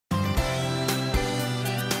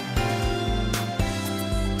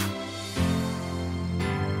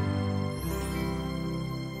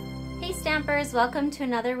Stampers, welcome to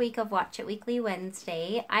another week of Watch It Weekly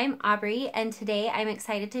Wednesday. I'm Aubrey and today I'm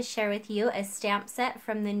excited to share with you a stamp set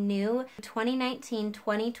from the new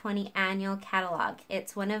 2019-2020 annual catalog.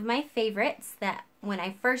 It's one of my favorites that when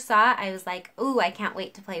I first saw it, I was like, ooh, I can't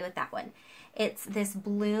wait to play with that one. It's this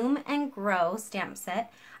Bloom and Grow stamp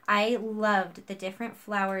set. I loved the different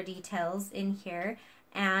flower details in here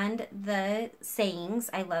and the sayings.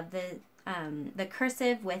 I love the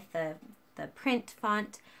cursive with the print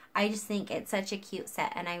font. I just think it's such a cute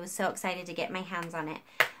set and I was so excited to get my hands on it.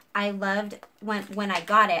 I loved when I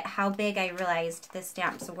got it how big I realized the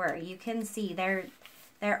stamps were. You can see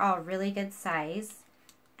they're all really good size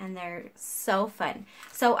and they're so fun.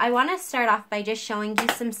 So I want to start off by just showing you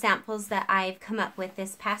some samples that I've come up with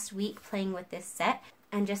this past week playing with this set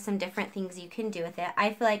and just some different things you can do with it.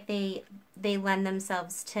 I feel like they lend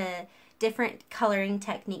themselves to different coloring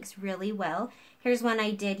techniques really well. Here's one I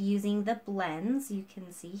did using the blends, you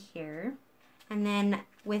can see here. And then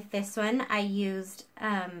with this one, I used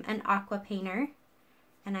an aqua painter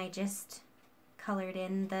and I just colored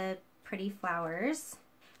in the pretty flowers.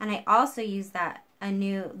 And I also used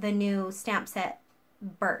the new stamp set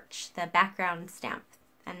Birch, the background stamp,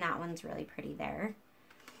 and that one's really pretty there.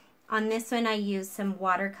 On this one, I used some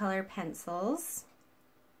watercolor pencils.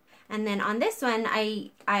 And then on this one,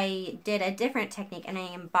 I did a different technique and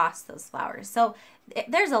I embossed those flowers. So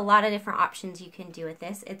there's a lot of different options you can do with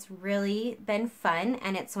this. It's really been fun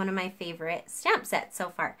and it's one of my favorite stamp sets so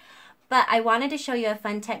far. But I wanted to show you a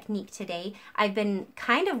fun technique today. I've been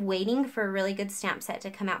kind of waiting for a really good stamp set to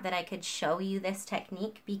come out that I could show you this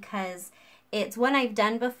technique because it's one I've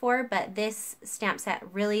done before, but this stamp set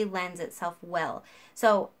really lends itself well.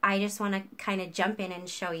 So I just want to kind of jump in and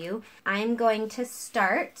show you. I'm going to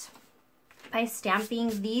start by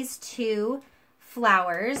stamping these two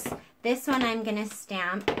flowers. This one I'm going to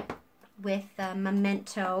stamp with the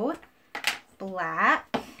Memento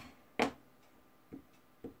Black.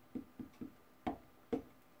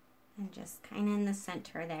 And just kind of in the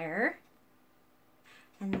center there.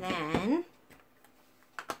 And then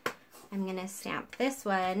I'm going to stamp this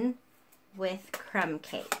one with Crumb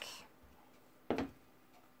Cake.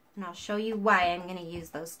 And I'll show you why I'm going to use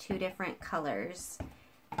those two different colors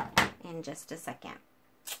in just a second.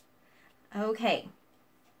 Okay,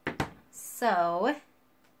 so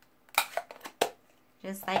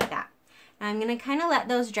just like that. Now I'm going to kind of let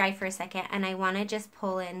those dry for a second and I want to just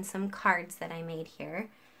pull in some cards that I made here.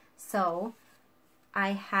 So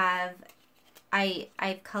I've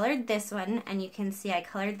colored this one and you can see I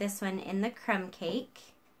colored this one in the Crumb Cake.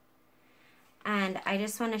 And I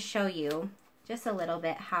just want to show you just a little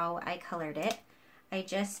bit how I colored it.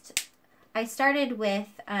 I started with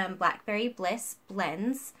Blackberry Bliss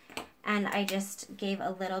blends and I just gave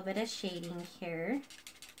a little bit of shading here.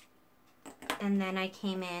 And then I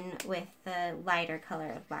came in with the lighter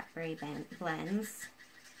color of Blackberry blends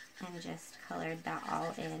and just colored that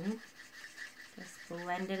all in. Just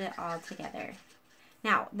blended it all together.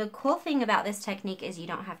 Now, the cool thing about this technique is you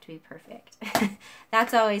don't have to be perfect.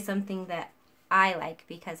 That's always something that I like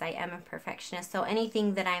because I am a perfectionist. So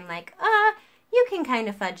anything that I'm like, you can kind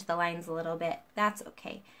of fudge the lines a little bit, that's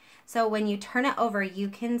okay. So when you turn it over, you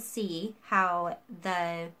can see how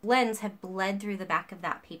the blends have bled through the back of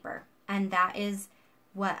that paper. And that is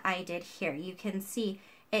what I did here. You can see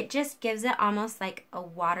it just gives it almost like a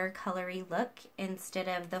watercolory look instead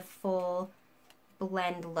of the full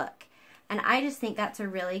blend look. And I just think that's a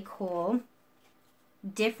really cool,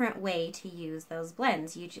 different way to use those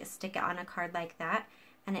blends. You just stick it on a card like that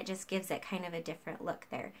and it just gives it kind of a different look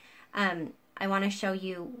there. I want to show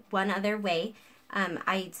you one other way.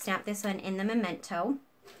 I stamped this one in the Memento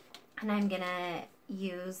and I'm going to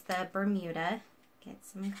use the Bermuda, get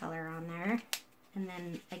some color on there, and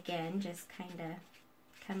then again just kind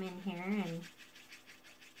of come in here and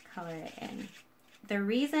color it in. The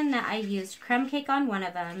reason that I used Crumb Cake on one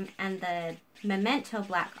of them and the Memento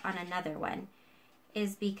Black on another one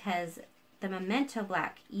is because the Memento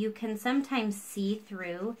Black, you can sometimes see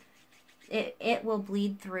through, it will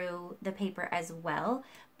bleed through the paper as well,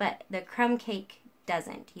 but the Crumb Cake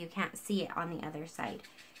doesn't. You can't see it on the other side.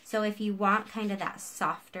 So if you want kind of that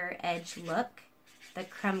softer edge look, the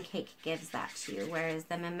Crumb Cake gives that to you, whereas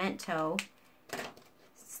the Memento,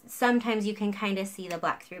 sometimes you can kind of see the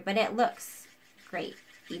black through, but it looks great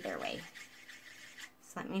either way.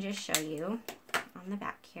 So let me just show you on the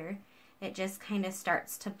back here. It just kind of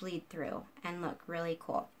starts to bleed through and look really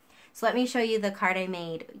cool. So let me show you the card I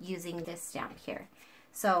made using this stamp here.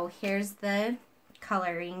 So here's the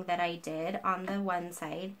coloring that I did on the one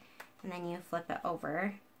side, and then you flip it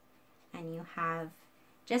over and you have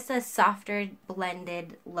just a softer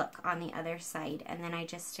blended look on the other side. And then I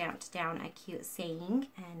just stamped down a cute saying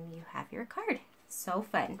and you have your card. So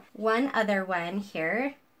fun. One other one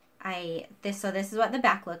here, this is what the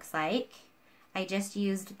back looks like. I just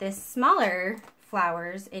used this smaller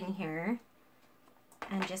flowers in here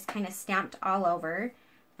and just kind of stamped all over,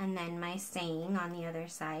 and then my saying on the other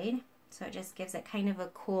side. So it just gives it kind of a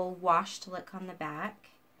cool washed look on the back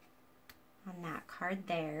on that card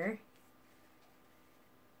there.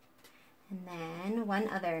 And then one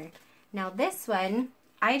other. Now this one,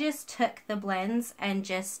 I just took the blends and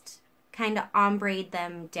just kind of ombre'd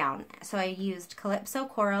them down. So I used Calypso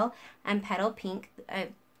Coral and Petal Pink.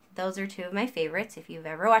 Those are two of my favorites. If you've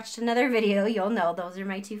ever watched another video, you'll know those are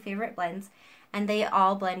my two favorite blends. And they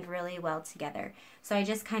all blend really well together. So I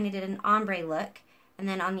just kind of did an ombre look. And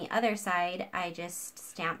then on the other side, I just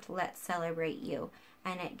stamped Let's Celebrate You.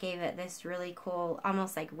 And it gave it this really cool,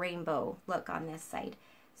 almost like rainbow look on this side.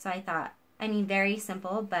 So I thought, I mean, very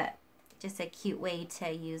simple, but just a cute way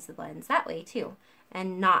to use the blends that way too,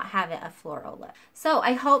 and not have it a floral look. So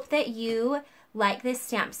I hope that you like this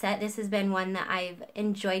stamp set. This has been one that I've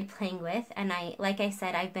enjoyed playing with, and like I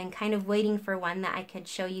said, I've been kind of waiting for one that I could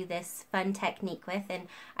show you this fun technique with, and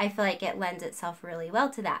I feel like it lends itself really well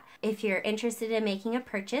to that. If you're interested in making a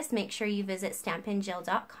purchase, make sure you visit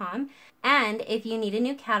stampinjill.com, and if you need a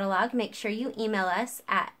new catalog, make sure you email us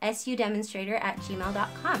at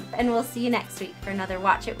sudemonstrator@gmail.com, and we'll see you next week for another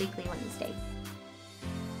Watch It Weekly Wednesday.